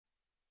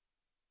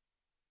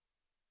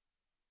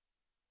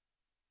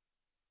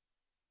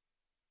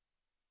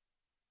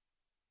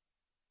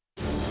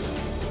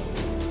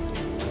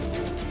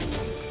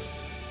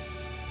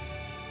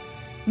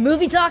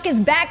Movie Talk is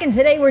back, and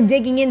today we're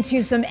digging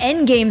into some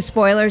Endgame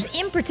spoilers,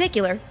 in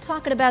particular,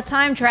 talking about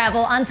time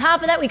travel. On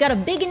top of that, we got a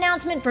big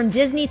announcement from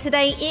Disney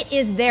today. It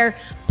is their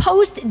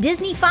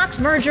post-Disney-Fox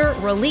merger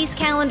release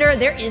calendar.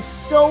 There is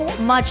so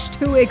much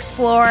to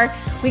explore.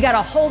 We got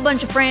a whole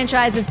bunch of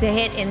franchises to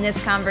hit in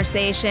this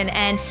conversation,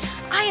 and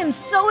I am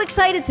so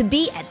excited to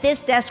be at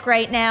this desk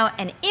right now,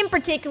 and in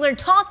particular,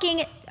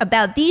 talking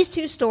about these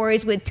two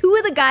stories with two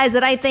of the guys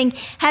that I think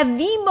have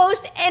the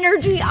most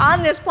energy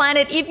on this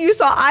planet. If you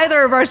saw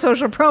either of our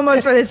social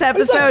promos for this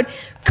episode,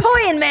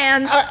 Coy and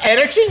Mantz.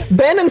 Energy?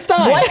 Ben and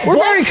Stein. We're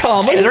very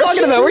calm. What are you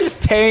talking about? We're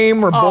just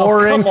tame. We're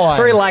boring.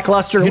 Very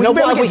lackluster. You know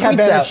why we have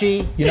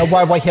energy? You know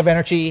why we have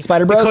energy?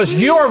 Spider Bros? Because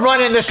you are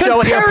running the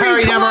show here,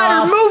 Perri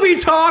Nemiroff.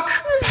 Movie Talk.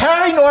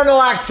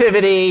 Paranormal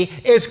activity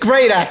is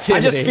great activity. I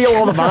just feel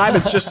all the vibe.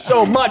 It's just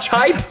so much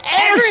hype.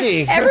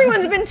 Energy.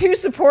 Everyone's been too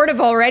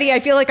supportive already. I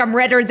feel like I'm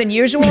redder than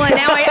usual, and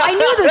now I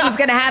knew this was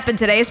going to happen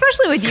today,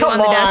 especially with you on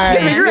the desk.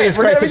 It's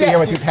great to be here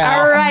with you, pal.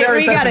 All right,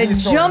 we got to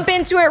jump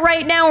into it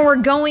right now, and we're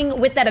going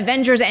with that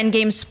Avengers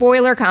Endgame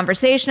spoiler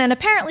conversation, and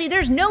apparently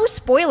there's no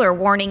spoiler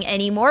warning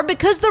anymore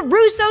because the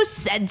Russos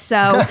said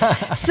so.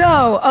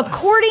 So,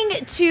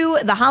 according to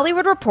The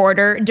Hollywood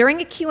Reporter,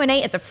 during a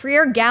Q&A at the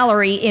Freer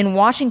Gallery in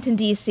Washington,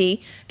 D.C.,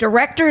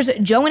 directors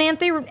Joe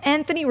and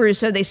Anthony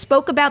Russo, they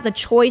spoke about the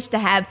choice to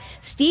have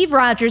Steve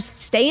Rogers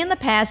stay in the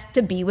past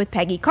to be with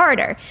Peggy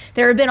Carter.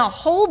 There have been a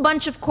whole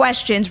bunch of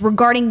questions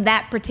regarding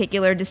that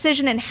particular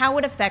decision and how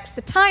it affects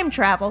the time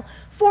travel.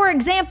 For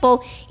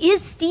example,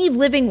 is Steve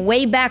living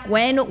way back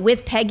when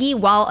with Peggy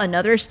while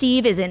another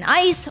Steve is in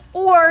ice,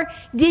 or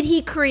did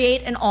he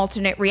create an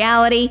alternate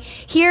reality?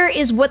 Here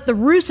is what the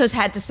Russos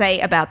had to say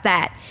about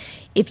that.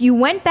 If you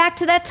went back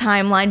to that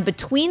timeline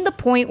between the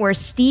point where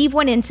Steve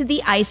went into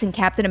the ice in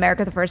Captain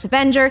America: The First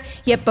Avenger,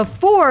 yet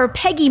before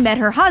Peggy met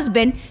her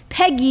husband,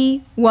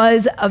 Peggy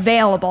was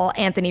available,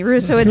 Anthony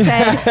Russo had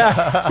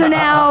said. So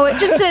now,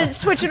 just to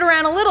switch it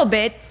around a little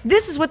bit,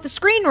 this is what the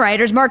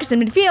screenwriters, Markus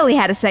and McFeely,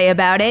 had to say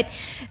about it.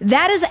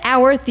 That is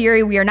our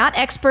theory. We are not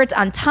experts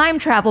on time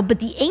travel, but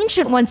the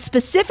Ancient One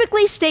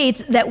specifically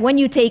states that when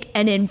you take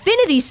an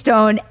Infinity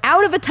Stone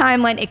out of a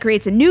timeline, it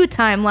creates a new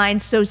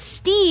timeline. So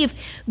Steve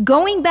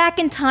going back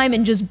in time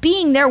and just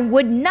being there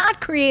would not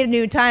create a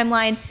new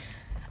timeline.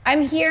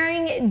 I'm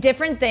hearing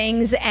different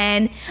things,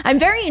 and I'm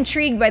very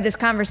intrigued by this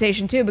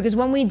conversation too, because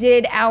when we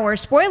did our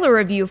spoiler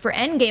review for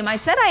Endgame, I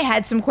said I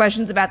had some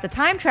questions about the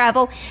time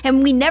travel,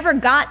 and we never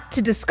got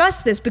to discuss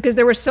this because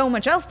there was so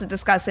much else to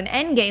discuss in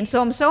Endgame. So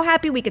I'm so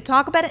happy we could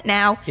talk about it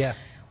now. Yeah.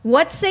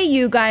 What say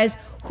you guys?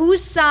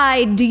 Whose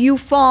side do you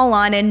fall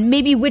on, and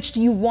maybe which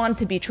do you want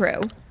to be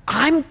true?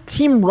 I'm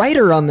team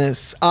writer on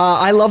this.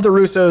 I love the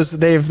Russos.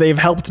 They've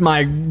helped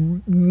my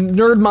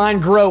nerd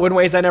mind grow in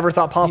ways I never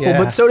thought possible,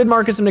 but so did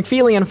Markus and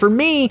McFeely. And for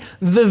me,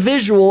 the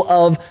visual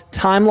of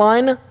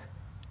timeline,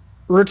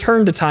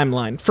 return to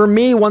timeline. For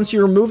me, once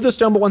you remove the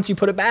stone, but once you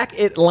put it back,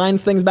 it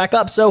lines things back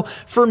up. So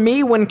for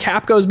me, when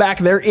Cap goes back,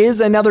 there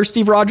is another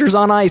Steve Rogers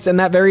on ice in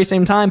that very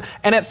same time.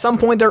 And at some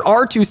point, there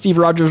are two Steve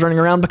Rogers running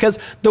around, because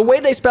the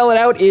way they spell it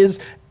out is,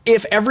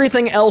 if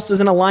everything else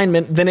is in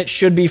alignment, then it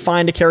should be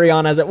fine to carry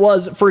on as it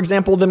was. For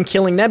example, them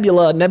killing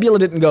Nebula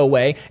didn't go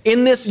away.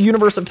 In this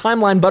universe of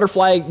timeline,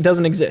 Butterfly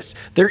doesn't exist.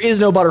 There is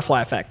no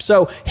butterfly effect.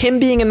 So him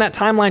being in that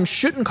timeline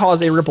shouldn't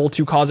cause a ripple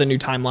to cause a new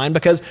timeline,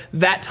 because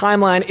that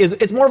timeline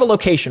it's more of a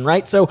location,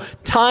 right? So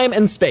time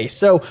and space.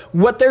 So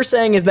what they're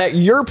saying is that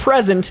your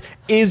present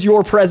is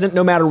your present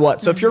no matter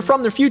what. So if you're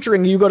from the future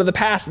and you go to the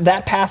past,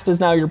 that past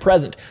is now your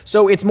present.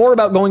 So it's more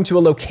about going to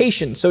a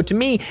location. So to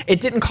me, it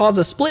didn't cause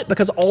a split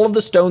because all of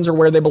the stones are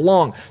where they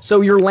belong.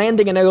 So you're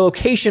landing in a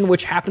location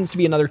which happens to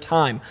be another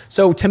time.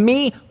 So to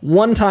me,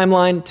 one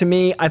timeline. To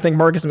me, I think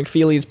Markus and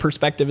McFeely's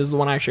perspective is the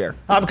one I share.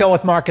 I'm going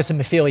with Markus and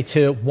McFeely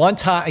too. One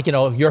time,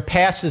 your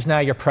past is now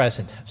your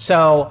present.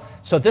 So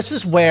this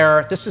is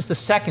the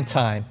second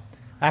time,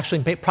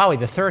 actually probably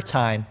the third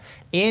time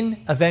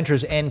in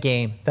Avengers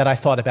Endgame that I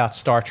thought about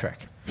Star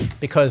Trek.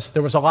 Because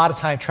there was a lot of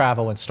time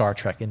travel in Star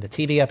Trek, in the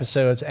TV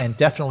episodes and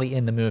definitely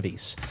in the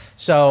movies.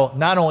 So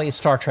not only is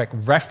Star Trek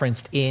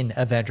referenced in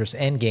Avengers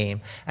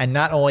Endgame, and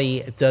not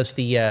only does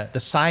the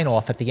sign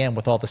off at the end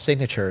with all the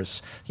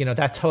signatures,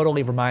 that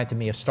totally reminded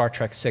me of Star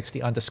Trek VI,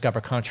 The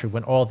Undiscovered Country,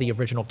 when all the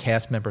original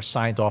cast members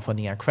signed off on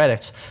the end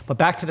credits. But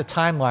back to the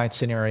timeline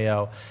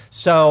scenario.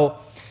 So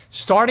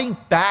starting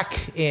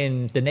back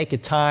in The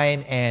Naked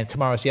Time and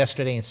Tomorrow's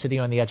Yesterday and City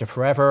on the Edge of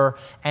Forever,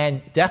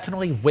 and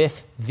definitely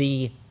with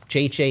the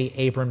J.J.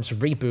 Abrams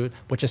reboot,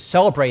 which is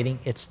celebrating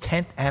its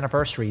 10th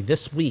anniversary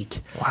this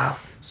week. Wow.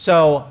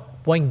 So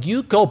when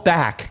you go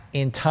back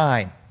in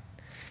time,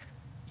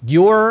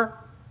 your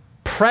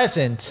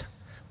present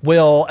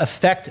will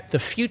affect the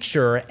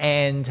future.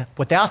 And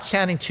without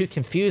sounding too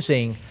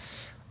confusing,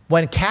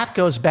 when Cap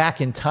goes back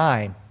in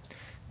time,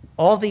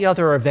 all the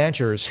other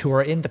Avengers who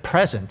are in the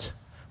present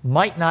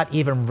might not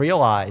even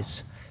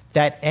realize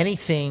that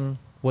anything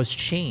was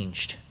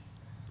changed,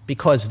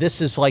 because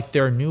this is like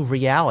their new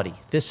reality.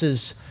 This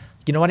is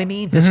You know what I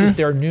mean? This is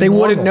their new normal.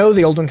 Wouldn't know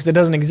the old one because it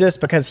doesn't exist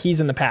because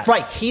he's in the past.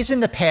 Right, he's in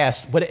the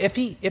past. But if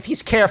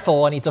he's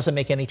careful and he doesn't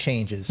make any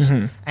changes,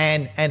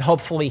 and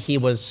hopefully he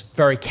was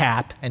very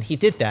Cap, and he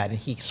did that, and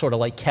he sort of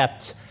like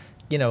kept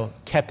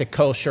it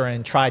kosher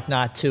and tried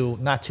not to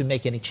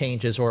make any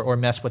changes or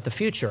mess with the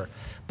future.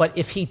 But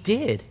if he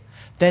did,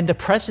 then the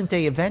present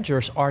day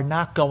Avengers are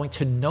not going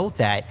to know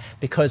that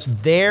because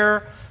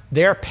their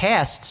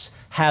pasts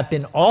have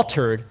been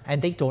altered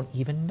and they don't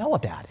even know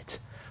about it.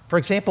 For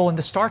example, in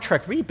the Star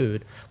Trek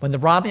reboot, when the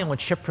Romulan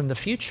ship from the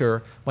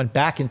future went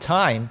back in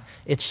time,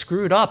 it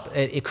screwed up.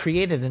 It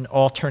created an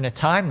alternate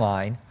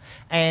timeline.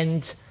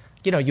 And,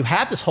 you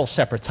have this whole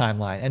separate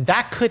timeline. And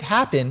that could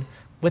happen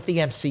with the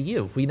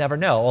MCU. We never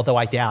know, although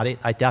I doubt it.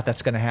 I doubt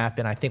that's going to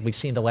happen. I think we've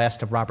seen the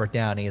last of Robert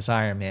Downey as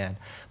Iron Man.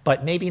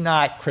 But maybe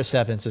not Chris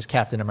Evans as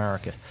Captain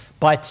America.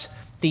 But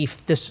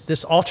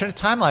this alternate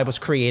timeline was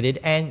created,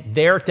 and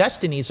their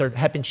destinies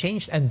have been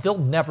changed, and they'll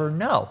never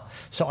know.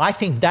 So I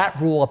think that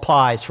rule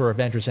applies for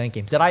Avengers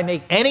Endgame. Did I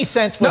make any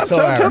sense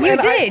whatsoever? You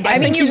did. I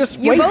mean, you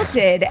both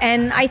did,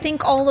 and I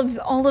think all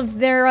of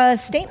their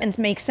statements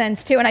make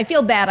sense too. And I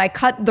feel bad. I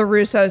cut the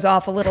Russos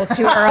off a little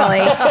too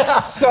early.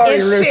 Sorry,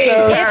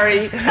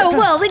 Russos.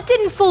 Well, they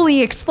didn't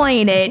fully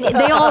explain it.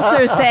 They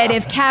also said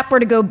if Cap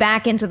were to go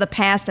back into the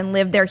past and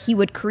live there, he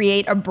would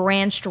create a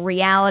branched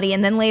reality.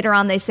 And then later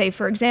on, they say,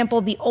 for example,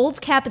 the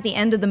old Cap at the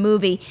end of the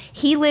movie,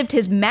 he lived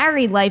his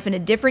married life in a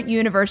different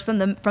universe from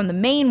the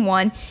main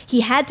one.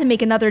 He had to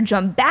make another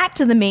jump back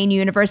to the main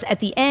universe at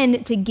the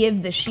end to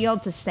give the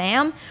shield to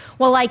Sam.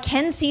 While I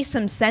can see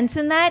some sense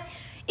in that,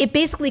 it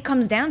basically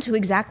comes down to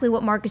exactly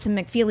what Markus and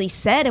McFeely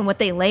said and what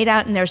they laid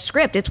out in their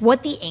script. It's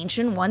what the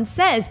Ancient One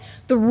says.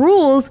 The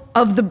rules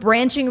of the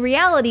branching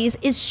realities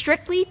is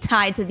strictly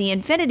tied to the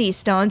Infinity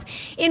Stones,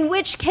 in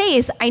which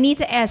case, I need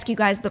to ask you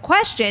guys the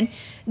question,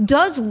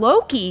 does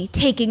Loki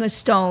taking a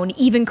stone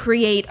even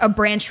create a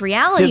branched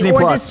reality? Disney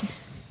Plus.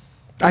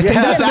 I think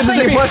that's a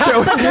Disney Plus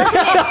show.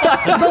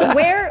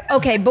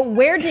 But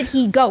where did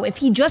he go? If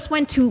he just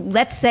went to,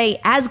 let's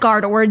say,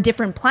 Asgard or a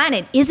different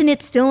planet, isn't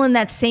it still in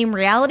that same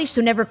reality, so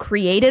never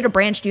created a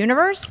branched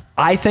universe?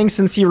 I think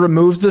since he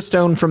removes the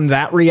stone from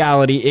that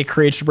reality, it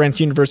creates a branched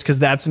universe because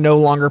that's no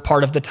longer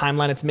part of the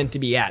timeline it's meant to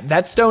be at.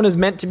 That stone is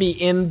meant to be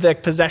in the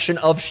possession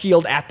of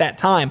S.H.I.E.L.D. at that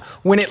time.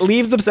 When it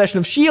leaves the possession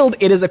of S.H.I.E.L.D.,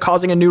 it is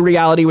causing a new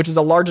reality, which is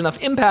a large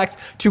enough impact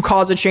to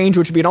cause a change,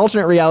 which would be an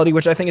alternate reality,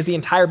 which I think is the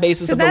entire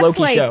basis of the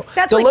Loki show.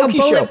 That's like a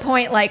bullet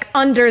point, like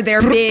under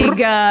their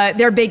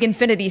big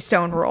Infinity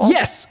Stone rule.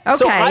 Yes. Okay.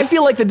 So I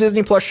feel like the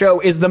Disney Plus show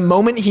is the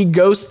moment he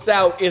ghosts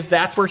out,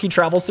 that's where he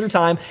travels through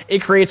time.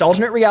 It creates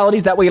alternate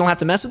realities. That way you don't have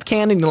to mess with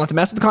canon. You don't have to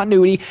mess with the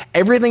continuity.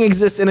 Everything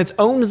exists in its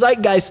own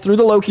zeitgeist through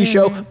the Loki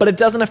show, but it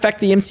doesn't affect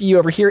the MCU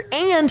over here.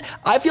 And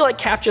I feel like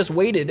Cap just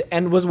waited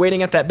and was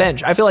waiting at that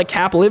bench. I feel like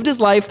Cap lived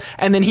his life,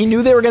 and then he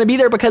knew they were going to be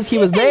there because he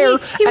was there. He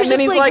was and then just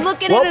he's like,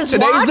 looking well, at his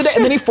today's watch. the day.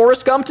 And then he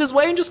Forrest Gumped his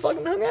way and just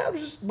fucking hung out,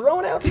 just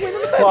broing out, just waiting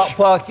on the bench.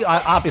 Well,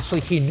 obviously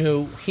he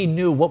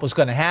knew what was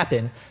going to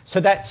happen.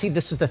 So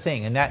this is the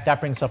thing, and that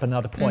brings up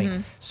another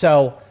point.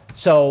 So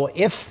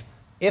if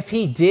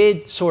he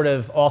did sort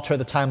of alter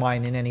the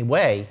timeline in any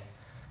way,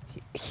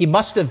 he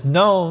must have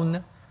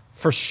known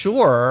for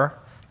sure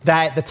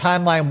that the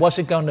timeline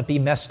wasn't going to be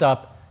messed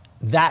up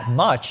that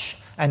much,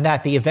 and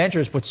that the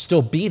Avengers would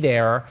still be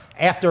there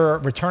after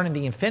returning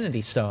the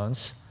Infinity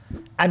Stones.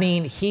 I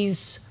mean, he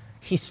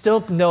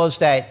still knows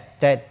that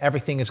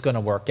everything is going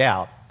to work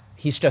out.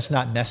 He's just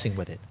not messing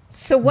with it.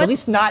 So what? At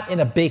least not in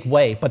a big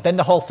way. But then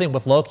the whole thing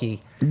with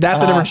Loki.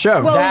 That's a different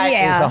show. Well, that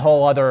yeah. is a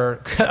whole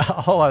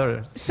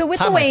other So with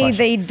the way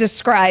they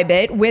describe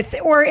it,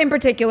 or in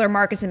particular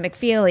Markus and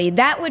McFeely,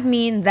 that would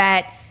mean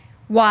that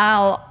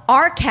while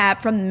our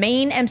Cap from the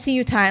main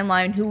MCU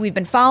timeline, who we've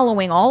been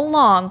following all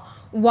along,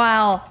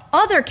 while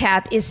other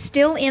Cap is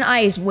still in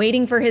ice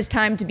waiting for his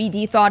time to be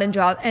de-thawed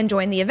and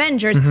join the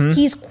Avengers,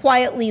 he's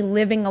quietly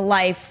living a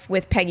life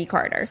with Peggy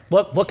Carter.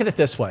 Look at it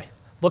this way.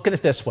 Look at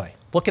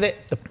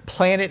it, the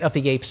Planet of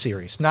the Apes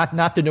series,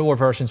 not the newer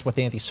versions with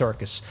Andy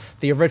Serkis.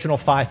 The original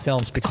 5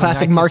 films between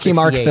Classic Marky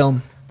Mark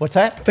film. What's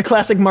that? The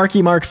classic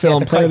Marky Mark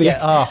film. Planet of the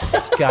Apes.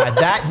 Oh, God,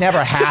 that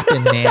never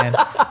happened, man.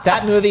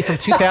 That movie from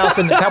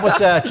 2000, that was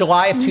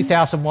July of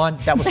 2001.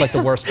 That was like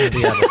the worst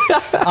movie ever.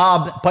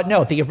 But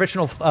no, the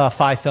original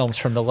 5 films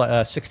from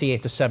the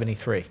 68 to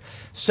 73.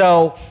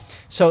 So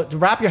to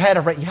wrap your head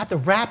around, you have to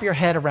wrap your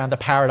head around the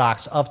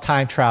paradox of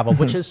time travel,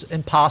 which is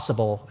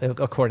impossible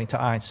according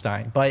to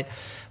Einstein.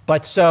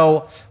 But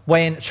so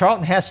when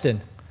Charlton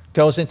Heston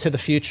goes into the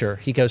future,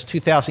 he goes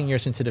 2,000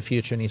 years into the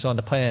future, and he's on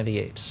the Planet of the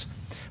Apes.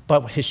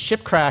 But his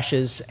ship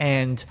crashes,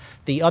 and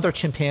the other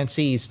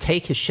chimpanzees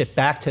take his ship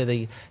back to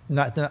the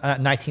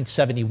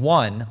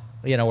 1971,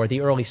 or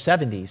the early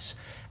 70s,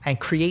 and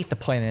create the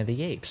Planet of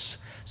the Apes.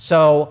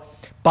 So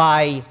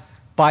by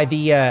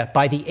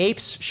the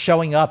apes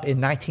showing up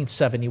in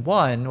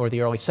 1971 or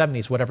the early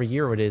 70s, whatever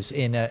year it is,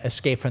 in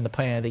Escape from the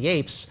Planet of the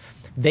Apes,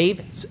 they've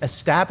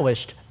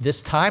established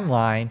this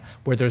timeline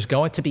where there's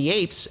going to be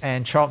apes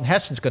and Charlton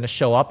Heston's going to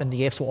show up and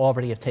the apes will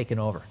already have taken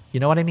over. You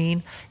know what I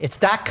mean? It's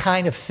that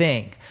kind of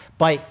thing.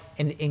 But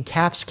in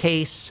Cap's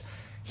case,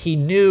 he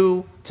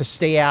knew to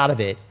stay out of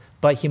it,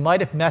 but he might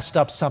have messed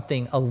up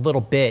something a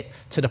little bit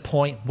to the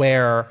point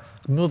where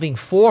moving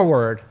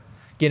forward,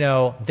 you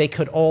know, they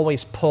could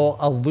always pull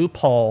a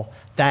loophole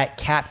that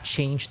Cap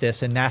changed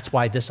this, and that's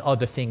why this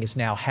other thing is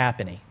now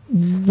happening.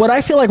 What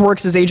I feel like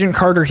works is Agent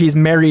Carter, he's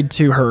married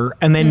to her,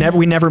 and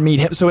we never meet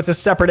him. So it's a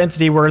separate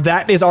entity where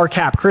that is our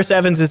Cap. Chris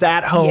Evans is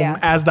at home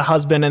as the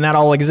husband, and that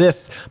all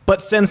exists.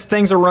 But since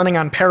things are running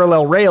on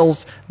parallel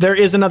rails, there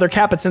is another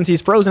Cap, but since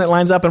he's frozen, it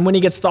lines up. And when he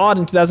gets thawed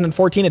in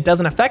 2014, it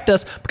doesn't affect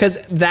us because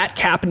that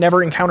Cap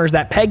never encounters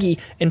that Peggy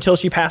until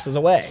she passes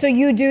away. So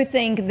you do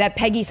think that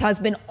Peggy's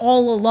husband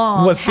all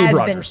along has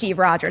been Steve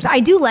Rogers. I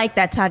do like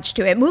that touch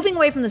to it. Moving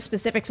away from the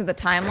specifics of the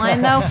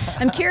timeline, though,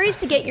 I'm curious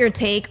to get your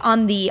take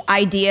on the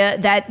idea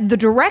that the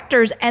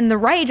directors and the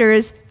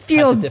writers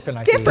feel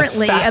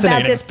differently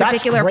about this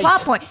particular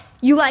plot point.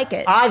 You like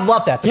it? I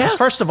love that because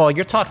first of all,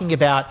 you're talking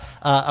about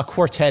a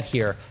quartet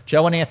here.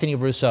 Joe and Anthony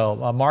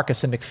Russo,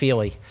 Markus and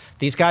McFeely.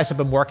 These guys have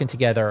been working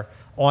together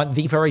on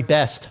the very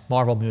best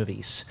Marvel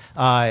movies.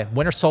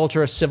 Winter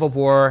Soldier, Civil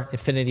War,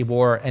 Infinity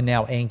War, and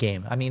now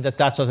Endgame. I mean, that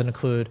doesn't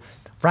include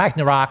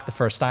Ragnarok, the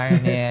first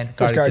Iron Man,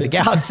 Guardians of the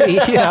Galaxy,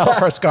 you know,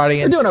 first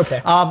Guardians. We're doing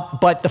okay.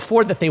 But the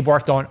four that they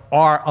worked on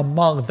are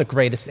among the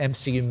greatest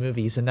MCU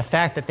movies. And the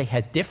fact that they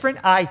had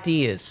different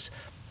ideas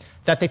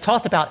that they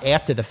talked about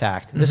after the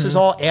fact. This is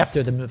all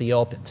after the movie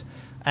opened.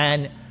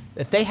 And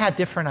if they had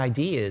different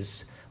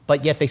ideas,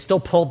 but yet they still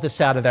pulled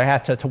this out of their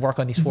hat to work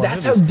on these four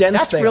movies. That's how dense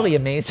That's really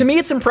amazing. To me,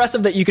 it's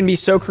impressive that you can be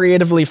so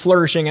creatively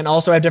flourishing and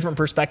also have different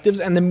perspectives,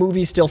 and the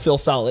movie still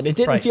feels solid. It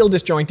didn't feel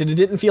disjointed. It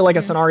didn't feel like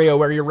a scenario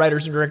where your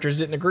writers and directors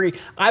didn't agree.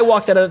 I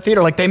walked out of the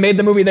theater like they made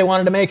the movie they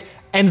wanted to make,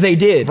 and they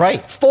did.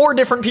 Right. 4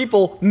 different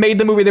people made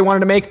the movie they wanted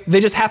to make. They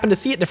just happened to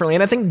see it differently.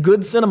 And I think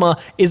good cinema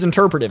is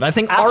interpretive. I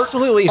think art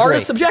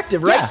is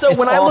subjective, right? Yeah, so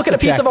when I look at a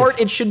piece of subjective. art,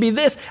 it should be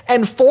this.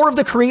 And 4 of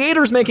the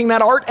creators making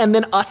that art and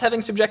then us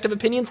having subjective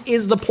opinions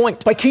is the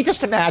point. But can you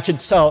just imagine,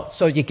 so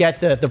you get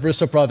the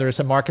Russo brothers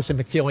and Markus and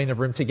McFeely in the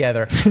room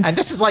together. And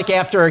this is like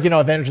after, you know,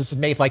 Avengers has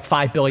made like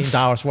 $5 billion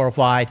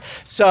worldwide.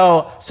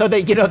 So they,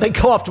 you know, they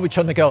go up to each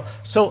other and they go,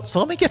 so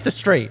let me get this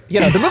straight. You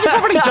know, the movie's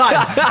already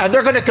done. And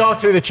they're going to go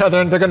through each other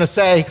and they're going to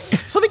say,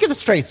 so let me get this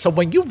straight. So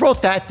when you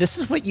wrote that, this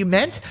is what you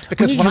meant?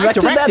 Because when I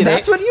directed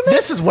that's what you meant?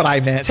 This is what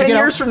I meant. 10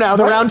 years from now,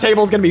 the round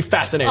table is going to be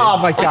fascinating. Oh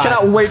my God. I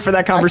cannot wait for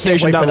that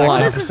conversation down the line. Well,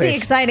 this is the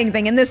exciting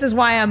thing, and this is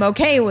why I'm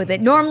okay with it.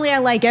 Normally, I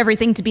like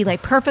everything to be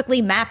like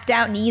perfectly mapped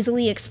out and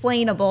easily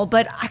explainable,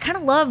 but I kind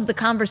of love the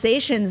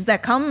conversations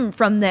that come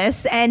from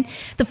this. And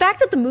the fact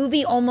that the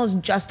movie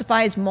almost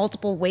justifies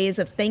multiple ways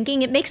of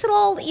thinking, it makes it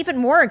all even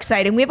more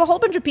exciting. We have a whole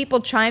bunch of people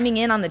chiming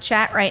in on the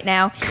chat right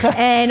now,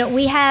 and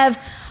we have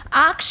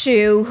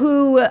Akshu,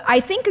 who I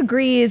think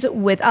agrees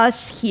with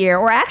us here,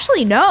 or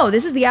actually, no,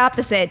 this is the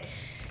opposite.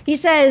 He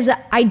says,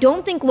 I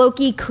don't think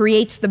Loki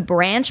creates the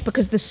branch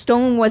because the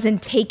stone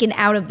wasn't taken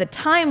out of the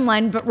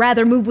timeline, but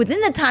rather moved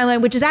within the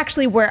timeline, which is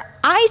actually where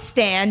I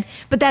stand,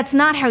 but that's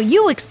not how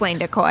you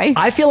explained it, Coy.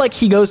 I feel like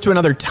he goes to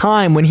another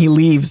time when he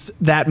leaves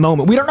that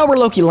moment. We don't know where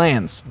Loki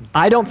lands.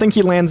 I don't think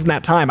he lands in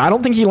that time. I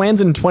don't think he lands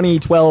in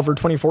 2012 or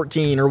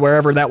 2014 or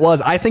wherever that was.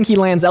 I think he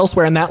lands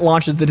elsewhere, and that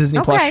launches the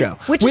Disney Plus show.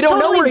 We don't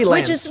know where he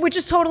lands. Which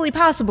is totally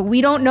possible.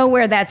 We don't know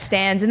where that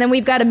stands. And then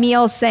we've got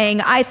Emil saying,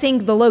 I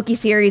think the Loki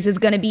series is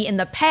going to be in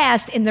the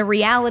past, in the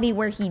reality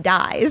where he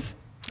dies.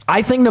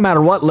 I think no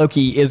matter what,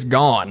 Loki is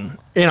gone.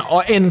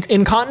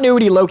 In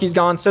continuity, Loki's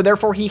gone, so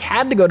therefore he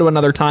had to go to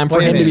another time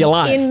for him to be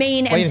alive. In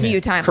main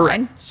MCU timeline.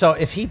 Correct. So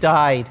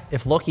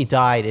if Loki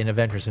died in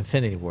Avengers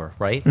Infinity War,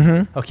 right?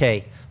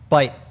 Okay,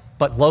 but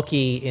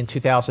Loki in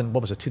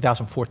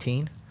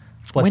 2014?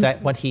 Was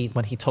that when he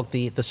took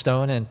the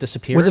stone and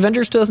disappeared? Was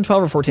Avengers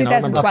 2012 or 14?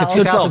 2012.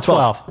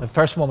 2012. The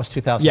first one was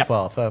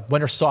 2012.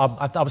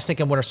 I was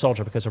thinking Winter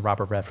Soldier because of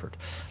Robert Redford,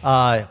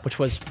 which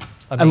was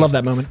amazing. I love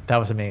that moment. That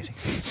was amazing.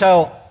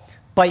 So,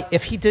 but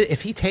if he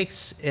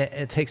takes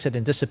it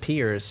and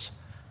disappears,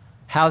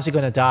 how is he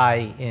going to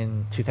die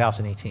in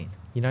 2018?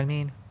 You know what I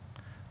mean?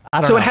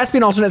 So it has to be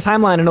an alternate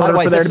timeline in order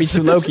for there to be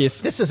 2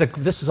 Lokis.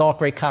 This is all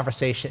great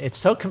conversation. It's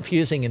so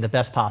confusing in the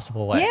best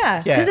possible way.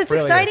 Yeah, because it's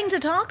really exciting to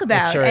talk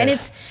about. It sure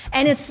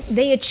is.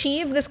 They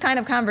achieve this kind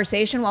of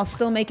conversation while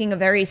still making a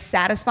very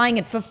satisfying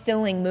and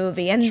fulfilling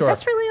movie. And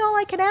that's really all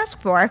I could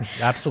ask for.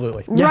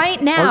 Absolutely.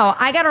 Right now,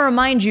 I got to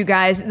remind you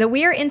guys that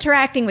we are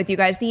interacting with you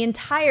guys the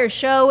entire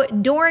show.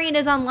 Dorian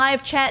is on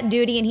live chat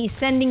duty, and he's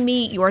sending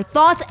me your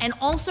thoughts and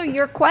also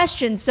your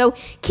questions. So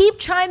keep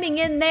chiming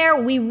in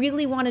there. We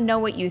really want to know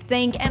what you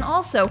think. And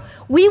also,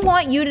 we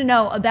want you to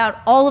know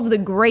about all of the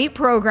great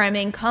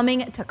programming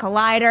coming to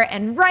Collider.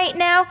 And right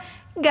now,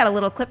 we got a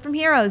little clip from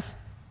Heroes.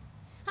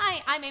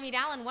 Hi, I'm Amy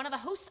Dallin, one of the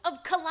hosts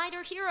of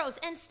Collider Heroes,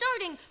 and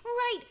starting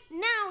right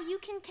now, you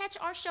can catch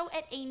our show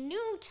at a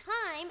new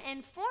time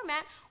and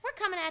format. We're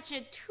coming at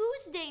you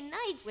Tuesday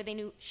nights with a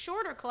new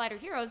shorter Collider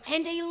Heroes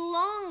and a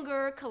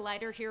longer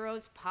Collider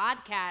Heroes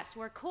podcast,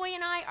 where Coy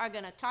and I are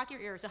gonna talk your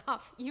ears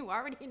off. You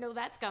already know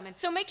that's coming.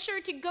 So make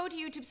sure to go to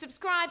YouTube,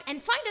 subscribe, and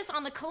find us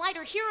on the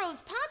Collider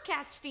Heroes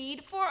podcast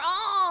feed for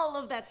all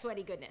of that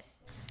sweaty goodness.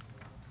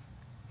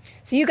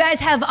 So you guys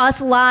have us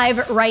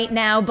live right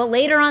now, but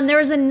later on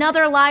there's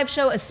another live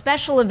show, a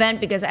special event,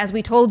 because as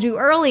we told you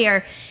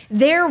earlier,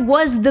 there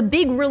was the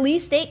big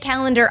release date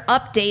calendar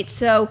update.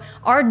 So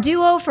our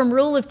duo from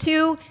Rule of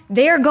Two,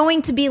 they're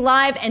going to be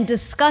live and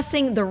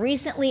discussing the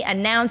recently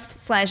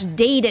announced /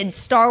 dated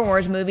Star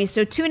Wars movies.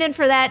 So tune in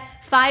for that.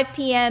 5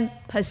 p.m.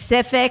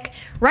 Pacific.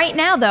 Right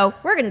now, though,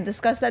 we're going to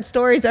discuss that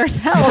stories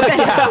ourselves.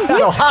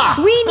 So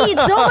hot. We need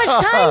so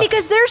much time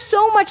because there's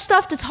so much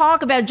stuff to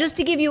talk about. Just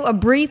to give you a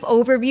brief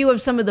overview of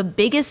some of the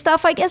biggest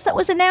stuff, I guess, that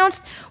was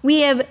announced,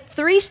 we have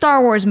 3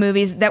 Star Wars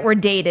movies that were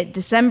dated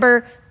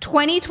December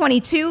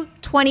 2022,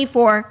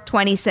 24,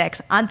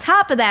 26. On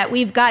top of that,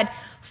 we've got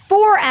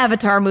 4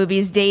 Avatar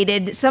movies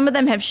dated. Some of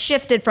them have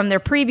shifted from their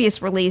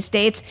previous release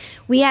dates.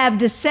 We have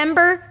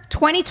December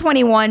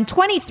 2021,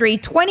 23,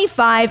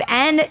 25,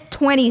 and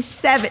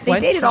 27. They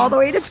dated all the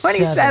way to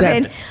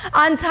 27.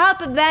 On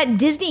top of that,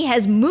 Disney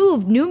has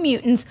moved New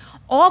Mutants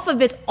off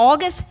of its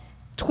August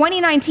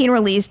 2019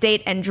 release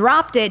date and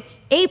dropped it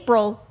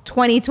April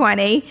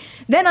 2020.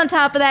 Then on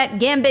top of that,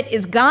 Gambit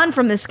is gone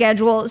from the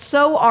schedule.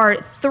 So are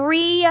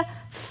 3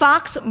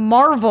 Fox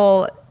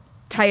Marvel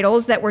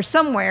titles that were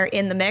somewhere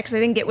in the mix. I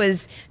think it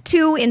was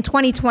 2 in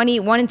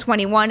 2020, 1 in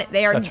 21.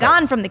 They are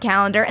gone from the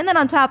calendar. And then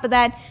on top of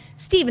that,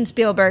 Steven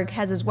Spielberg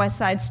has his West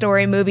Side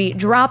Story movie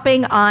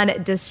dropping on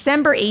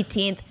December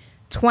 18th,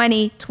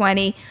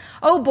 2020.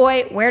 Oh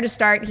boy, where to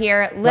start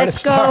here?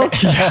 Let's go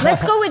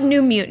with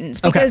New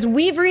Mutants, because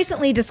we've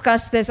recently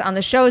discussed this on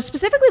the show,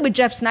 specifically with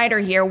Jeff Snyder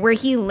here, where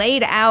he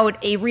laid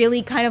out a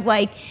really kind of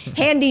like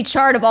handy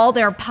chart of all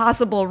their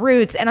possible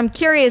routes. And I'm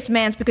curious,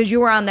 Mantz, because you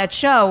were on that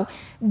show,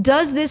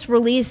 does this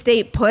release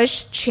date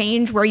push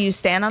change where you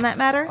stand on that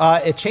matter?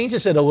 It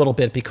changes it a little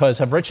bit, because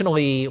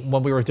originally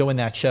when we were doing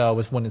that show,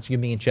 was when it's you,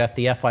 me, and Jeff,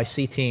 the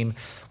FIC team,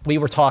 we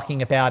were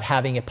talking about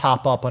having it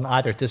pop up on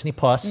either Disney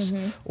Plus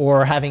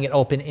or having it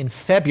open in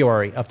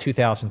February of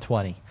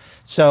 2020.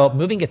 So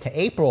moving it to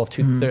April of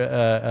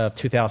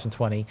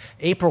 2020,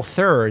 April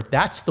 3rd,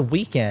 that's the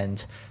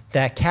weekend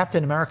that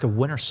Captain America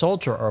Winter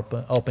Soldier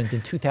opened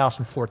in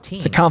 2014.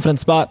 It's a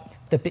confident spot.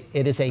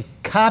 It is a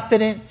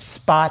confident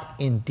spot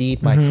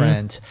indeed, my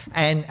friend.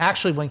 And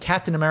actually, when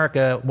Captain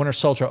America Winter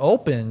Soldier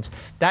opened,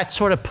 that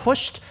sort of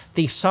pushed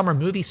the summer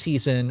movie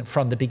season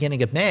from the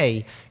beginning of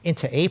May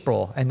into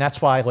April. And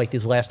that's why I like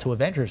these last 2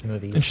 Avengers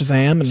movies. And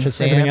Shazam and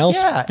everything else.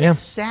 Yeah,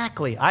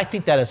 exactly. I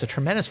think that is a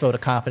tremendous vote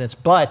of confidence.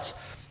 But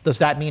does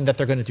that mean that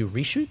they're going to do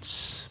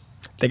reshoots?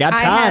 They got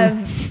time. I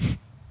have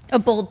a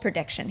bold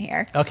prediction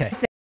here. Okay.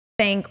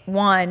 I think,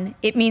 one,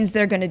 it means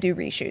they're going to do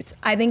reshoots.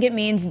 I think it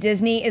means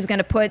Disney is going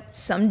to put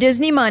some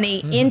Disney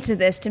money into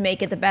this to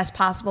make it the best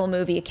possible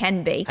movie it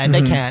can be. And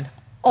they can.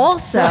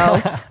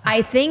 Also,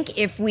 I think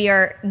if we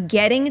are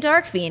getting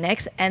Dark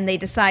Phoenix and they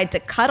decide to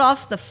cut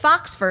off the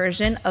Fox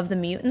version of the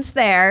mutants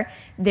there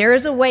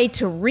is a way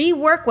to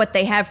rework what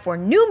they have for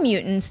New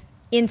Mutants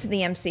into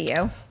the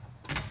MCU.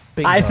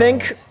 Bingo. I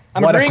think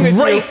I'm what agreeing a with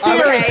great you.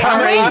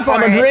 theory,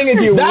 I'm agreeing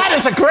with you. That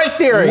is a great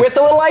theory. With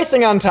a little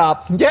icing on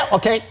top. Yeah,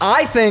 okay.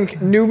 I think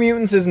New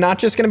Mutants is not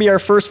just going to be our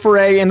first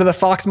foray into the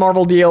Fox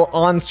Marvel deal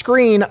on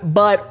screen,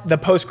 but the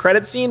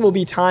post-credit scene will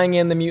be tying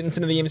in the mutants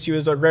into the MCU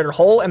as a greater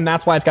whole, and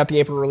that's why it's got the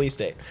April release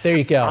date. There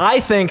you go.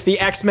 I think the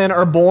X-Men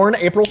are born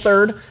April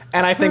 3rd,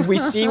 and I think we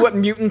see what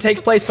mutant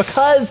takes place,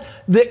 because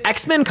the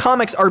X-Men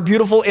comics are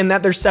beautiful in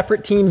that they're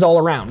separate teams all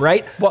around,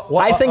 right?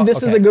 I think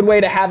this is a good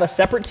way to have a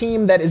separate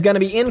team that is going to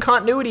be in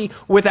continuity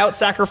without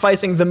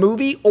sacrificing the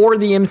movie or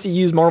the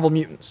MCU's Marvel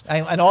mutants.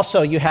 And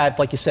also you had,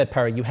 like you said,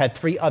 Perri, you had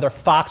 3 other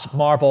Fox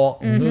Marvel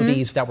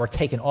movies that were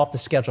taken off the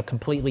schedule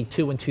completely,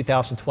 2 in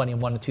 2020 and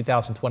 1 in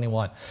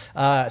 2021.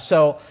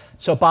 So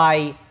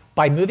by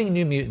moving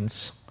New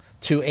Mutants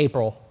to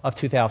April of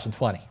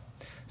 2020,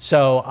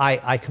 so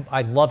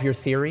I love your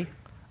theory.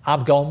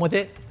 I'm going with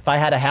it. If I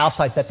had a house,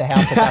 I'd bet the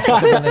house that that's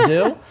what they're going to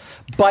do.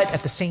 But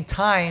at the same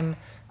time,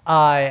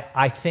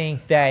 I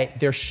think that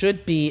there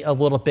should be a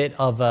little bit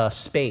of a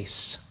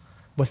space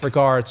with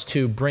regards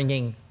to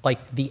bringing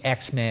like the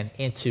X-Men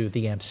into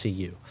the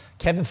MCU.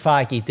 Kevin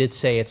Feige did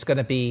say it's going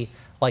to be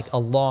like a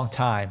long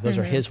time. Those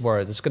are his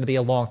words. It's going to be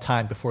a long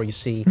time before you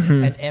see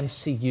an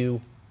MCU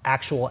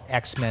actual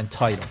X-Men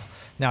title.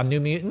 Now,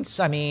 New Mutants,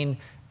 I mean,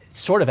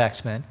 sort of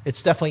X-Men.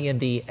 It's definitely in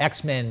the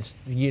X-Men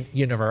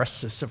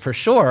universe for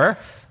sure.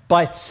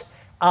 But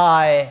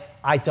I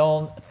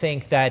don't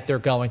think that they're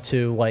going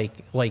to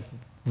like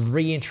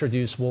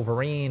reintroduce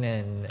Wolverine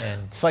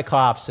and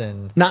Cyclops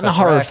and not in a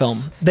horror film.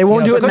 They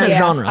won't do it in that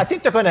genre. I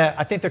think they're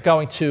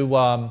going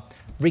to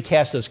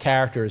recast those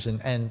characters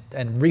and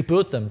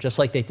reboot them just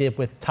like they did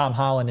with Tom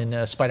Holland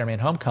in Spider-Man: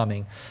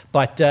 Homecoming.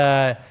 But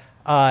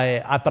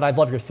But I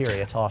love your theory.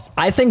 It's awesome.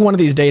 I think one of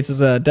these dates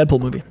is a Deadpool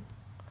movie.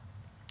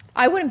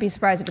 I wouldn't be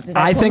surprised if it's a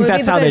Deadpool I think movie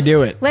that's how they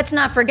do it. Let's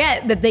not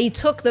forget that they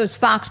took those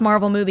Fox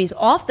Marvel movies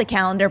off the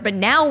calendar, but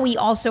now we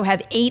also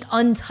have 8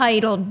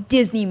 untitled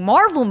Disney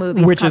Marvel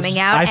movies coming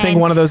out. I think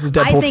one of those is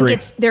Deadpool 3. I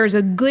think there's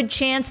a good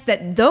chance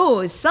that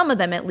those, some of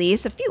them at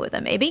least, a few of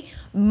them maybe,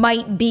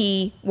 might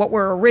be what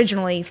were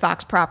originally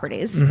Fox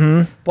properties.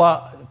 Mm-hmm.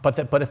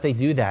 But if they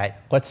do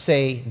that, let's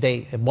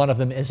say one of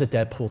them is a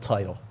Deadpool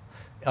title.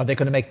 Are they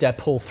going to make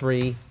Deadpool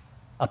 3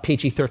 a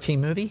PG-13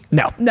 movie?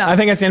 No. I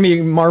think it's going to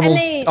be Marvel's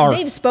art.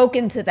 They've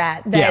spoken to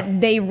that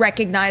they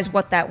recognize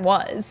what that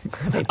was.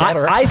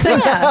 I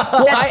think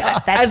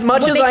as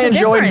much as I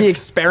enjoyed the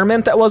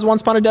experiment that was Once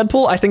Upon a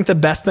Deadpool, I think the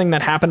best thing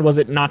that happened was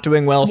it not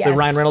doing well, so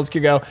Ryan Reynolds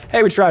could go,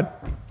 hey, we tried.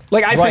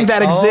 Like, I think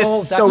that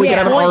exists so we can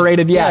have an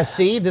R-rated, Yeah,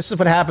 see, this is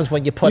what happens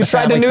when you put You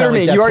tried to neuter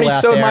me. You already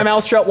sewed my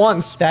mouth shut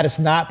once. That is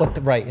not what,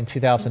 in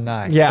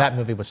 2009. Yeah. That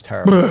movie was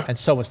terrible. And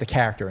so was the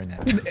character in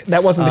that.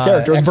 That wasn't the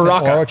character. It was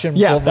Baraka.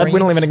 Yeah, we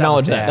don't even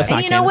acknowledge that. That's not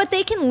and you know what?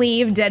 They can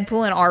leave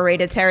Deadpool in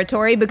R-rated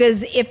territory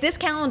because if this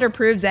calendar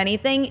proves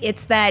anything,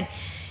 it's that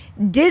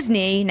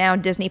Disney, now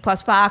Disney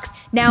plus Fox,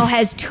 now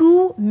has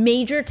 2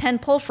 major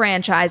tentpole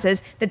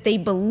franchises that they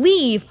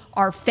believe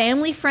are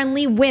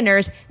family-friendly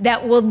winners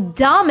that will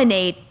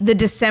dominate the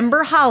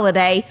December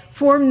holiday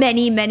for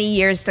many, many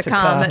years to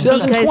come.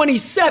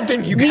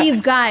 2027, you guys.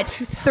 We've got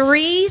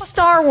 3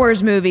 Star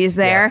Wars movies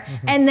there,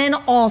 and then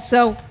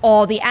also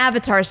all the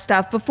Avatar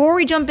stuff. Before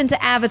we jump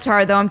into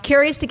Avatar, though, I'm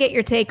curious to get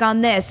your take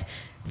on this.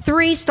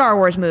 3 Star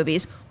Wars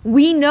movies.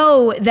 We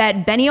know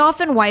that Benioff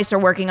and Weiss are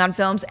working on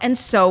films, and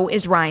so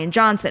is Rian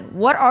Johnson.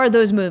 What are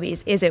those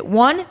movies? Is it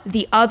one,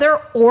 the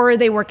other, or are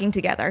they working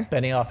together?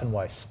 Benioff and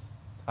Weiss.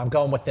 I'm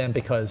going with them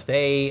because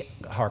they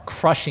are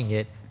crushing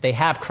it. They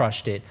have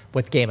crushed it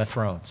with Game of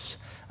Thrones.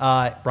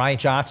 Rian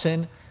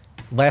Johnson,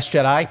 Last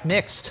Jedi,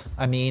 mixed.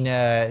 I mean,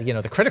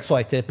 the critics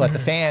liked it, but the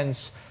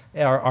fans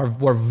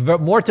were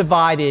more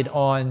divided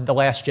on The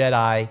Last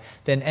Jedi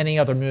than any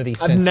other movie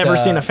since. I've never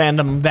seen a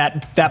fandom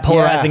that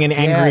polarizing and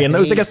angry, and it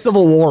was like a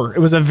civil war. It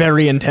was a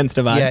very intense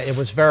divide. Yeah, it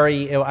was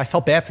I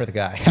felt bad for the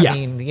guy. I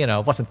mean,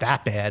 it wasn't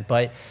that bad,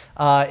 but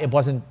it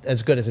wasn't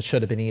as good as it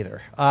should have been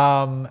either.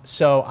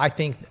 So I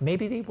think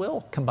maybe they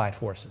will combine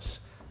forces.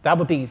 That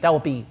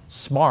would be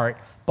smart.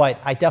 But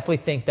I definitely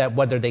think that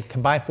whether they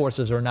combine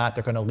forces or not,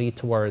 they're going to lead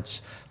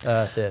towards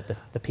the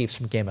peeps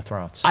from Game of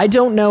Thrones. I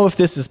don't know if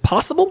this is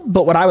possible,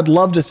 but what I would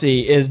love to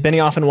see is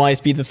Benioff and Weiss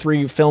be the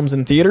 3 films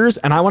in theaters,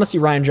 and I want to see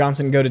Rian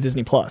Johnson go to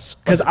Disney Plus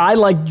because I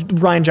like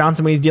Rian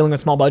Johnson when he's dealing with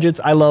small budgets.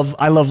 I love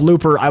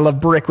Looper. I love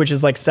Brick, which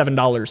is like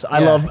 $7.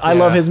 I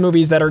love his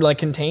movies that are like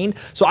contained.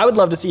 So I would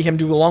love to see him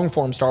do a long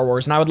form Star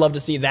Wars, and I would love to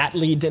see that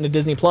lead into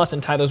Disney Plus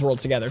and tie those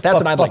worlds together. That's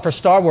what I'd like. But for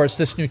Star Wars,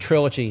 this new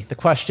trilogy, the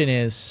question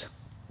is,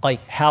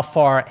 like, how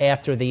far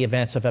after the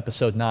events of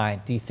Episode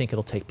 9 do you think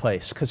it'll take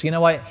place? Because you know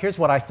what? Here's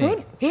what I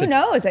think. Who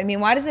knows? I mean,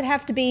 why does it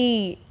have to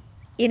be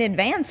in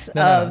advance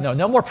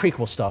No more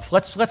prequel stuff.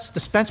 Let's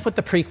dispense with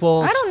the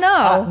prequels. I don't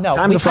know. No,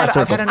 Time's a flat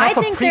circle. I've had enough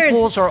of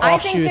prequels or offshoots. I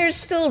think there's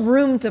still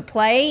room to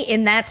play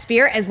in that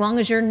sphere as long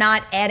as you're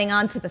not adding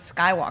on to the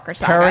Skywalker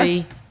saga.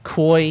 Perri,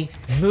 Coy,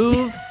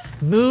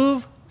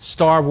 move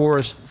Star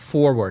Wars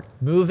forward.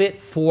 Move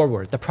it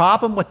forward. The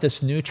problem with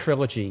this new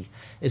trilogy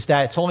is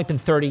that it's only been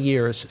 30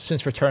 years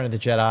since Return of the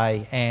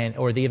Jedi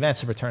or the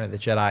events of Return of the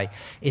Jedi.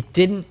 It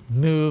didn't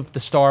move the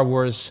Star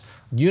Wars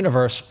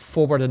universe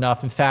forward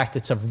enough. In fact,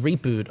 it's a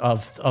reboot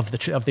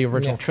of the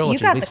original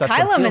trilogy. You got the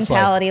Kylo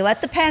mentality.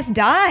 Let the past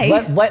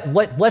die.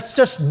 Let's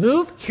just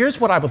move.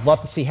 Here's what I would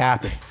love to see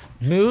happen.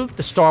 Move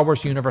the Star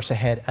Wars universe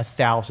ahead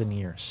 1,000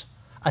 years.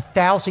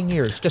 1,000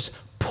 years. Just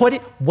put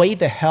it way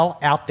the hell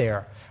out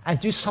there and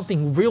do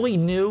something really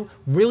new,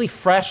 really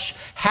fresh.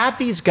 Have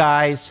these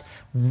guys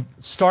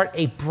start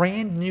a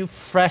brand new,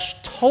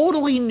 fresh,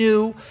 totally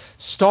new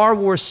Star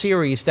Wars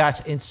series that's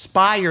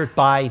inspired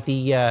by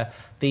the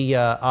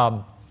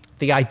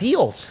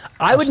ideals.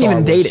 I wouldn't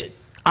even date it.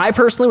 I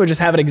personally would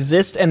just have it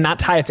exist and not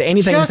tie it to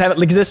anything. Just have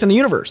it exist in the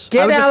universe.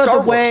 Get out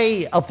of the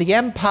way of the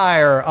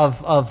empire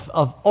of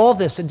all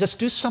this and just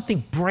do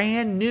something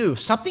brand new,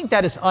 something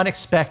that is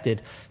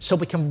unexpected, so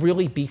we can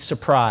really be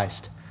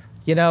surprised.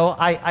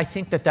 I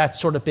think that's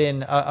sort of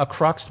been a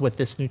crux with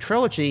this new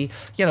trilogy.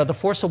 The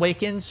Force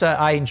Awakens,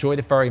 I enjoyed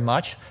it very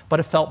much, but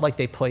it felt like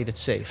they played it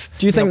safe.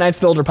 Do you think Knights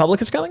of the Old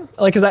Republic is coming?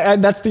 Like, because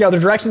that's the other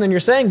direction than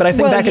you're saying, but I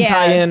think that can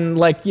tie in,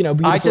 like,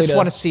 beautifully. I just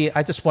want to see.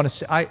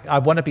 I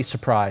want to be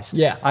surprised.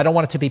 Yeah. I don't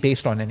want it to be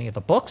based on any of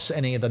the books,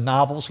 any of the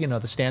novels, the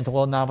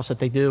standalone novels that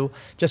they do.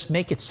 Just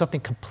make it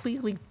something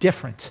completely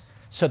different,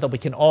 so that we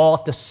can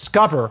all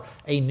discover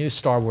a new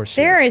Star Wars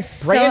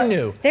series. Brand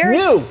new. There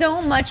is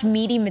so much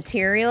meaty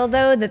material,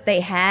 though, that they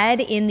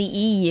had in the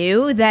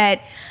EU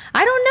that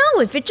I don't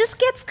know if it just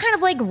gets kind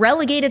of like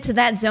relegated to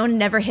that zone and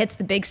never hits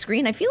the big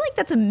screen. I feel like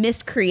that's a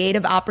missed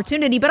creative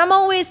opportunity, but I'm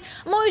always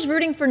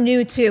rooting for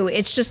new too.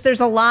 It's just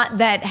there's a lot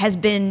that has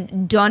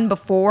been done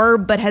before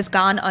but has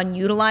gone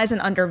unutilized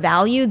and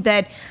undervalued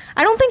that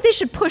I don't think they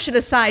should push it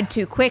aside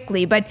too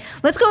quickly. But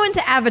let's go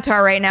into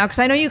Avatar right now, because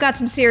I know you got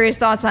some serious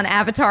thoughts on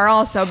Avatar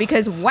also,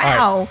 because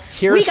wow,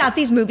 we got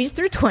these movies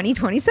through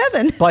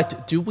 2027.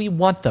 But do we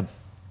want them?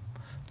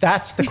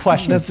 That's the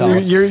question. That's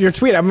your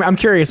tweet. I'm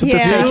curious what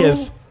this take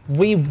is.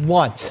 We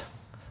want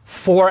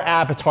 4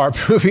 Avatar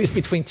movies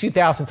between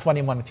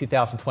 2021 and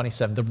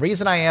 2027. The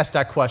reason I asked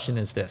that question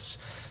is this.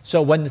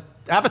 So when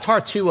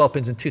Avatar 2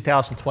 opens in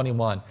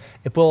 2021,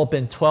 it will have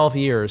been 12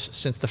 years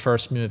since the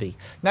first movie.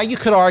 Now you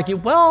could argue,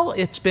 well,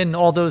 it's been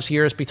all those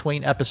years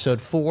between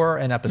episode 4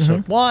 and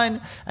episode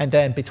 1, and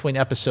then between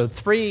episode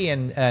 3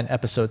 and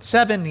episode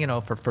 7, you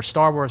know, for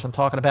Star Wars I'm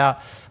talking about.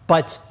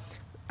 But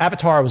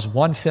Avatar was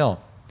one film.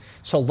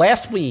 So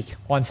last week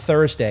on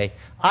Thursday,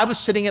 I was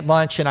sitting at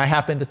lunch and I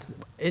happened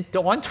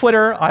to, on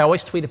Twitter, I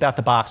always tweet about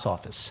the box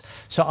office.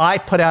 So I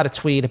put out a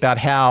tweet about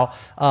how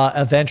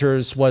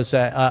Avengers was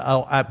at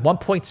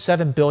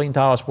 $1.7 billion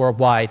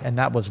worldwide, and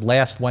that was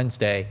last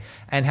Wednesday,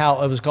 and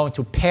how it was going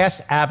to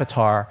pass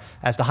Avatar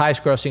as the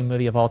highest grossing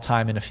movie of all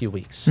time in a few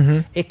weeks.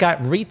 It got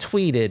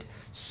retweeted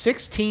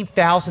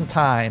 16,000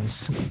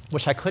 times,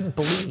 which I couldn't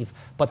believe.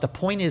 But the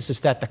point is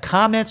that the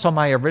comments on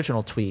my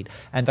original tweet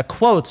and the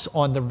quotes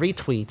on the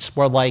retweets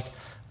were like,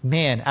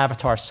 man,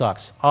 Avatar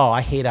sucks. Oh, I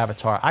hate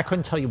Avatar. I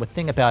couldn't tell you a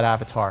thing about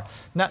Avatar.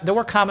 Now, there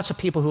were comments of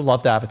people who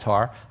loved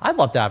Avatar. I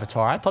loved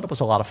Avatar. I thought it was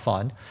a lot of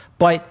fun.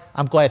 But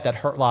I'm glad that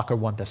Hurt Locker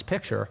won Best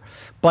Picture.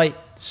 But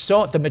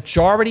so the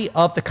majority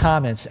of the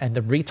comments and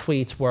the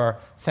retweets were,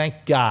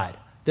 thank God.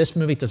 This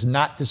movie does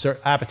not deserve,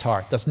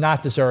 Avatar does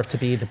not deserve to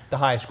be the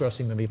highest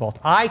grossing movie of all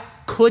time. I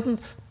couldn't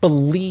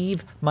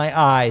believe my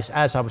eyes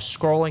as I was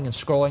scrolling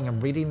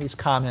and reading these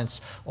comments,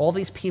 all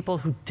these people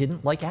who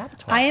didn't like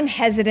Avatar. I am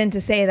hesitant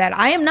to say that.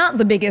 I am not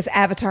the biggest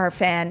Avatar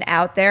fan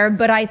out there,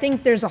 but I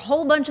think there's a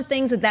whole bunch of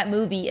things that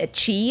movie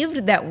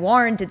achieved that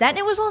warranted that. And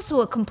it was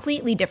also a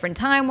completely different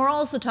time. We're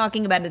also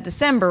talking about a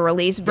December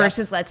release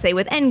versus, let's say,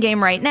 with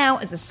Endgame right now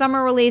as a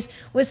summer release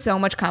with so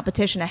much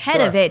competition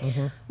ahead of it.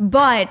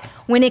 But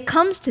when it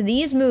comes to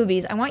these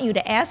movies, I want you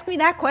to ask me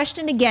that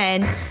question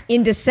again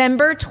in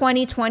December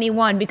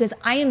 2021, because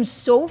I am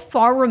so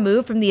far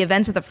removed from the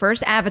events of the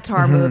first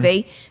Avatar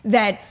movie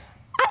that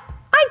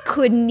I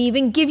couldn't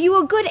even give you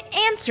a good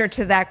answer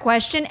to that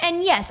question.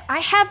 And yes, I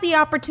have the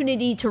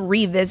opportunity to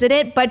revisit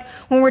it, but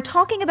when we're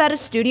talking about a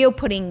studio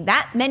putting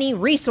that many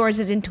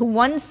resources into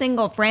one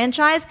single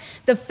franchise,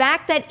 the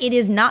fact that it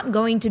is not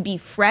going to be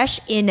fresh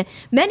in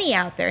many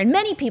out there, in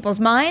many people's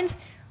minds,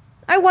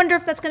 I wonder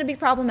if that's going to be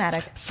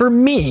problematic. For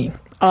me,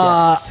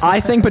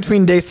 I think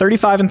between day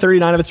 35 and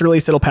 39 of its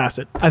release, it'll pass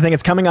it. I think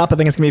it's coming up. I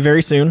think it's going to be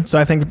very soon. So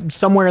I think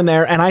somewhere in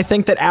there. And I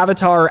think that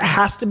Avatar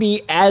has to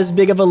be as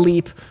big of a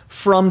leap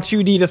from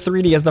 2D to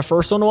 3D as the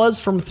first one was,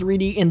 from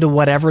 3D into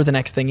whatever the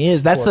next thing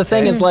is. That's the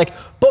thing, is like,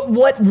 but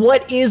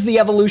what is the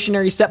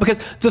evolutionary step? Because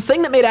the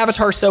thing that made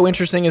Avatar so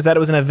interesting is that it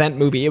was an event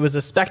movie. It was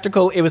a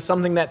spectacle. It was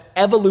something that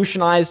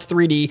evolutionized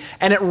 3D,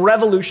 and it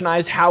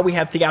revolutionized how we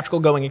had theatrical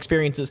going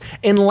experiences.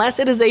 Unless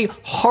it is a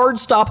hard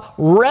stop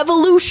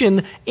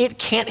revolution, it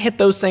can't hit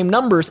those same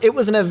numbers. It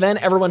was an event.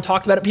 Everyone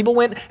talked about it. People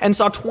went and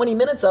saw 20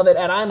 minutes of it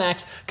at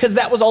IMAX because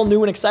that was all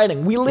new and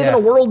exciting. We live in a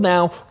world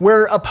now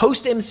where a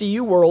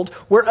post-MCU world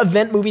where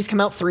event movies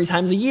come out 3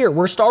 times a year,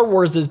 where Star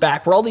Wars is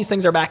back, where all these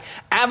things are back.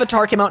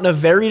 Avatar came out in a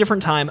very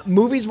different time.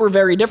 Movies were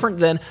very different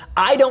then.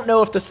 I don't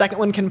know if the second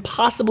one can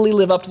possibly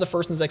live up to the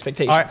first one's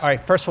expectations. All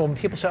right. First of all, when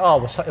people say,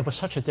 oh, it was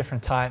such a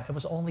different time, it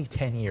was only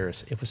 10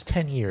 years. It was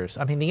 10 years.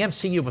 I mean, the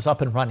MCU was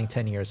up and running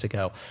 10 years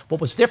ago. What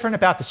was different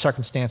about the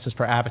circumstances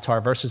for Avatar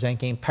versus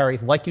Endgame, Perri,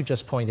 like you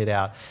just pointed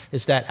out,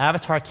 is that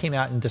Avatar came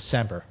out in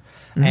December.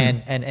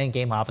 And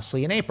Endgame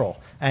obviously in April.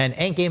 And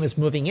Endgame is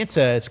moving into,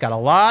 it's got a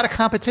lot of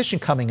competition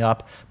coming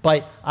up,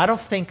 but I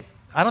don't think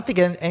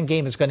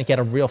Endgame is going to get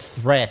a real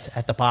threat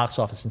at the box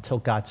office until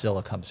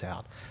Godzilla comes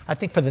out. I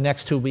think for the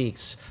next 2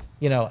 weeks,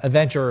 you know,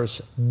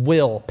 Avengers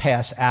will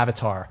pass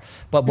Avatar.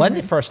 But when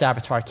the first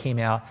Avatar came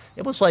out,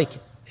 it was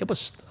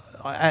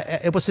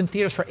in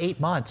theaters for 8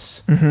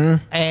 months.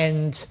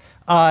 And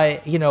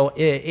you know,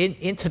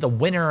 into the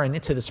winter and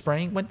into the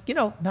spring, when, you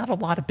know, not a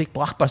lot of big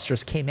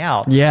blockbusters came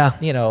out.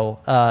 You know,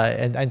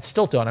 and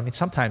still don't. I mean,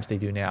 sometimes they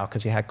do now,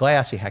 because you had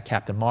Glass, you had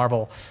Captain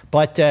Marvel.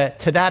 But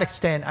to that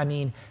extent, I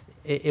mean,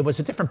 it was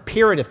a different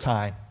period of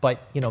time. But,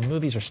 you know,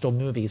 movies are still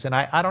movies. And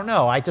I don't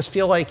know. I just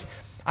feel like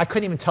I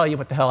couldn't even tell you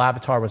what the hell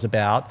Avatar was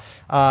about.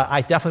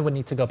 I definitely would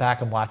need to go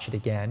back and watch it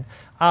again.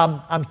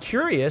 I'm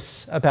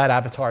curious about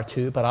Avatar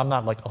 2, but I'm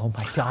not like, oh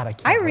my God, I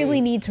can't I really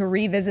need to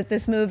revisit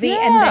this movie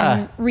and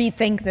then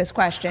rethink this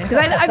question. Because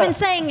I've been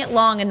saying it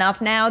long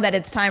enough now that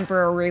it's time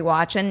for a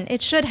rewatch, and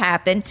it should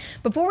happen.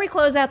 Before we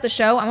close out the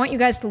show, I want you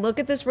guys to look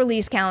at this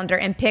release calendar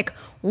and pick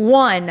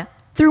one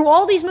through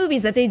all these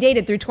movies that they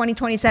dated through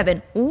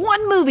 2027,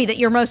 one movie that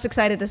you're most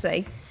excited to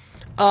see.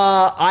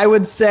 I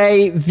would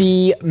say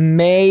the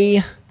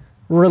May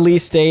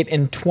release date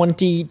in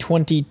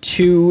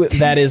 2022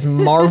 that is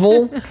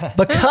Marvel,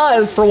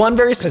 because for one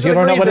very specific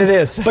reason, you don't know what it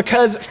is.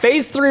 Because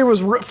Phase 3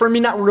 was, for me,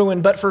 not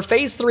ruined, but for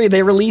Phase 3,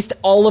 they released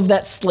all of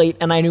that slate,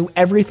 and I knew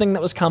everything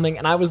that was coming,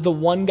 and I was the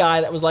one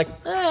guy that was like,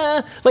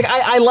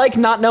 I like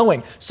not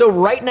knowing. So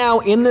right now,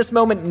 in this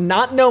moment,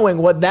 not knowing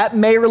what that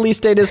May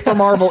release date is for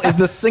Marvel is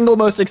the single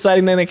most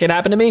exciting thing that can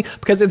happen to me,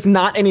 because it's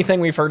not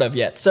anything we've heard of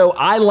yet. So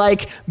I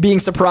like being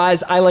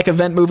surprised, I like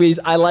event movies,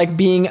 I like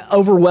being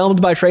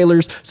overwhelmed by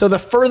trailers, so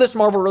the furthest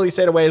Marvel release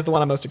date away is the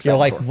one I'm most excited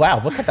for. You're like, wow,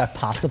 what could that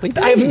possibly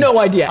be? I have no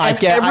idea.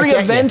 And every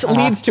event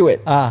leads to it.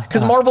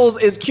 Because Marvel's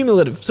is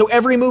cumulative. So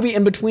every movie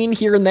in between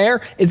here and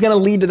there is going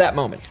to lead to that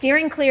moment.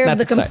 Steering clear of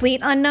the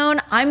complete unknown,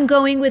 I'm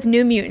going with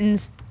New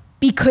Mutants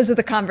because of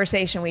the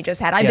conversation we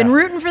just had. I've been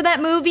rooting for that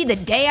movie the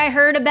day I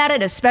heard about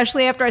it,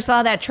 especially after I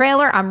saw that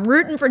trailer. I'm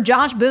rooting for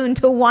Josh Boone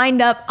to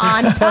wind up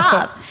on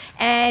top.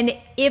 And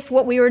if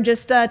what we were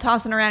just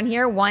tossing around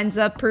here winds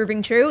up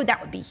proving true, that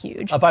would be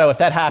huge. By the way, if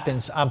that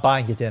happens, I'm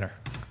buying you dinner.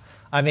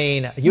 I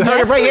mean, you heard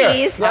it right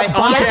please. Here. I'm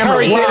buying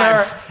her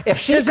dinner.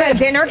 Does that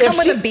dinner come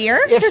with a beer?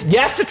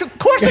 Yes, of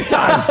course it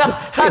does.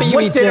 How do you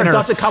eat dinner?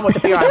 Doesn't come with a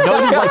beer? I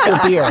know you like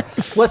your beer.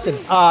 Listen,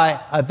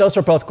 those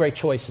are both great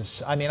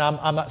choices. I mean,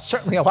 I'm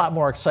certainly a lot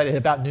more excited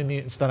about New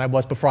Mutants than I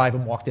was before I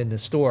even walked in the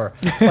store.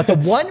 But the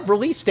one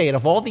release date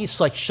of all these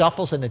like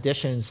shuffles and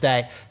additions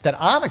that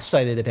I'm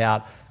excited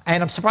about,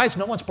 and I'm surprised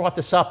no one's brought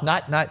this up,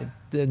 not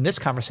in this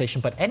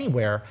conversation, but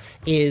anywhere,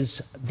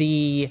 is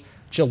the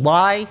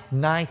July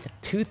 9th,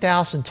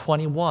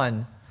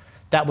 2021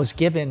 that was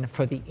given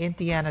for the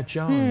Indiana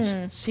Jones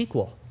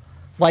sequel.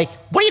 Like,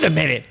 wait a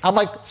minute. I'm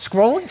like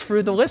scrolling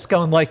through the list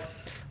going like,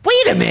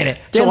 wait a minute.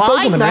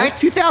 July 9th,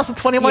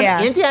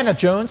 2021, Indiana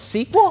Jones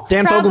sequel?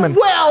 Dan Fogelman.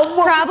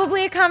 Well,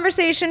 probably a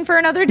conversation for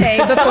another day.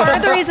 But part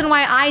of the reason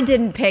why I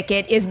didn't pick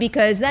it is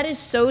because that is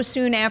so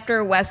soon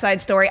after West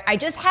Side Story. I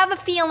just have a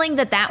feeling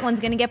that one's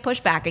going to get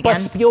pushed back again.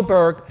 But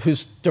Spielberg,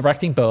 who's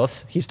directing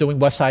both, he's doing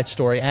West Side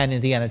Story and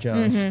Indiana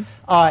Jones.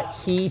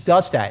 He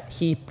does that.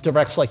 He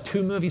directs like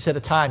 2 movies at a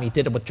time. He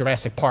did it with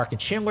Jurassic Park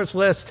and Schindler's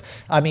List.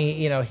 I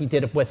mean, he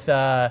did it with,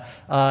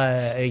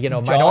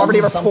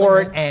 Minority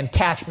Report and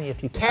Catch Me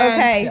If You Can.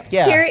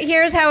 Okay,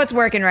 here's how it's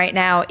working right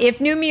now.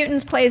 If New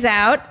Mutants plays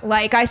out,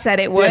 like I said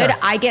it would,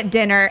 I get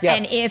dinner. Yeah.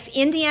 And if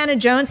Indiana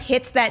Jones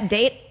hits that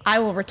date, I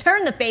will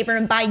return the favor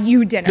and buy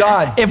you dinner.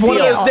 Done. If one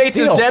of those dates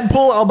is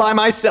Deadpool, I'll buy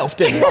myself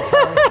dinner.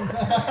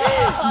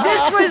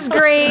 This was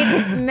great.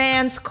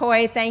 Mantz,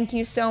 Coy, thank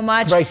you so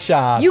much. Great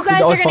job. You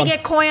guys are going to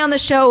get Coy on the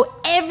show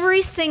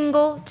every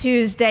single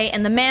Tuesday,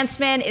 and the Mantz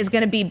Man is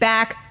going to be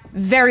back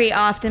very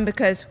often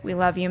because we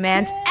love you,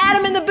 Mantz.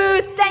 Adam in the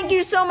booth, thank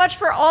you so much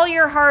for all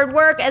your hard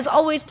work. As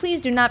always, please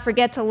do not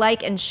forget to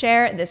like and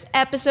share this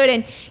episode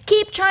and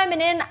keep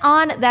chiming in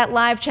on that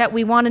live chat.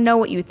 We want to know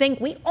what you think.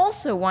 We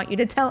also want you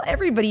to tell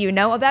everybody you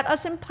know about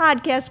us in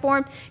podcast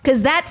form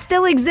because that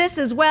still exists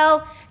as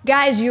well.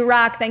 Guys, you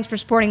rock. Thanks for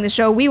supporting the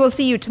show. We will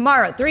see you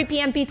tomorrow, 3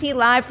 p.m. PT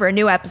live for a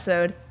new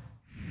episode.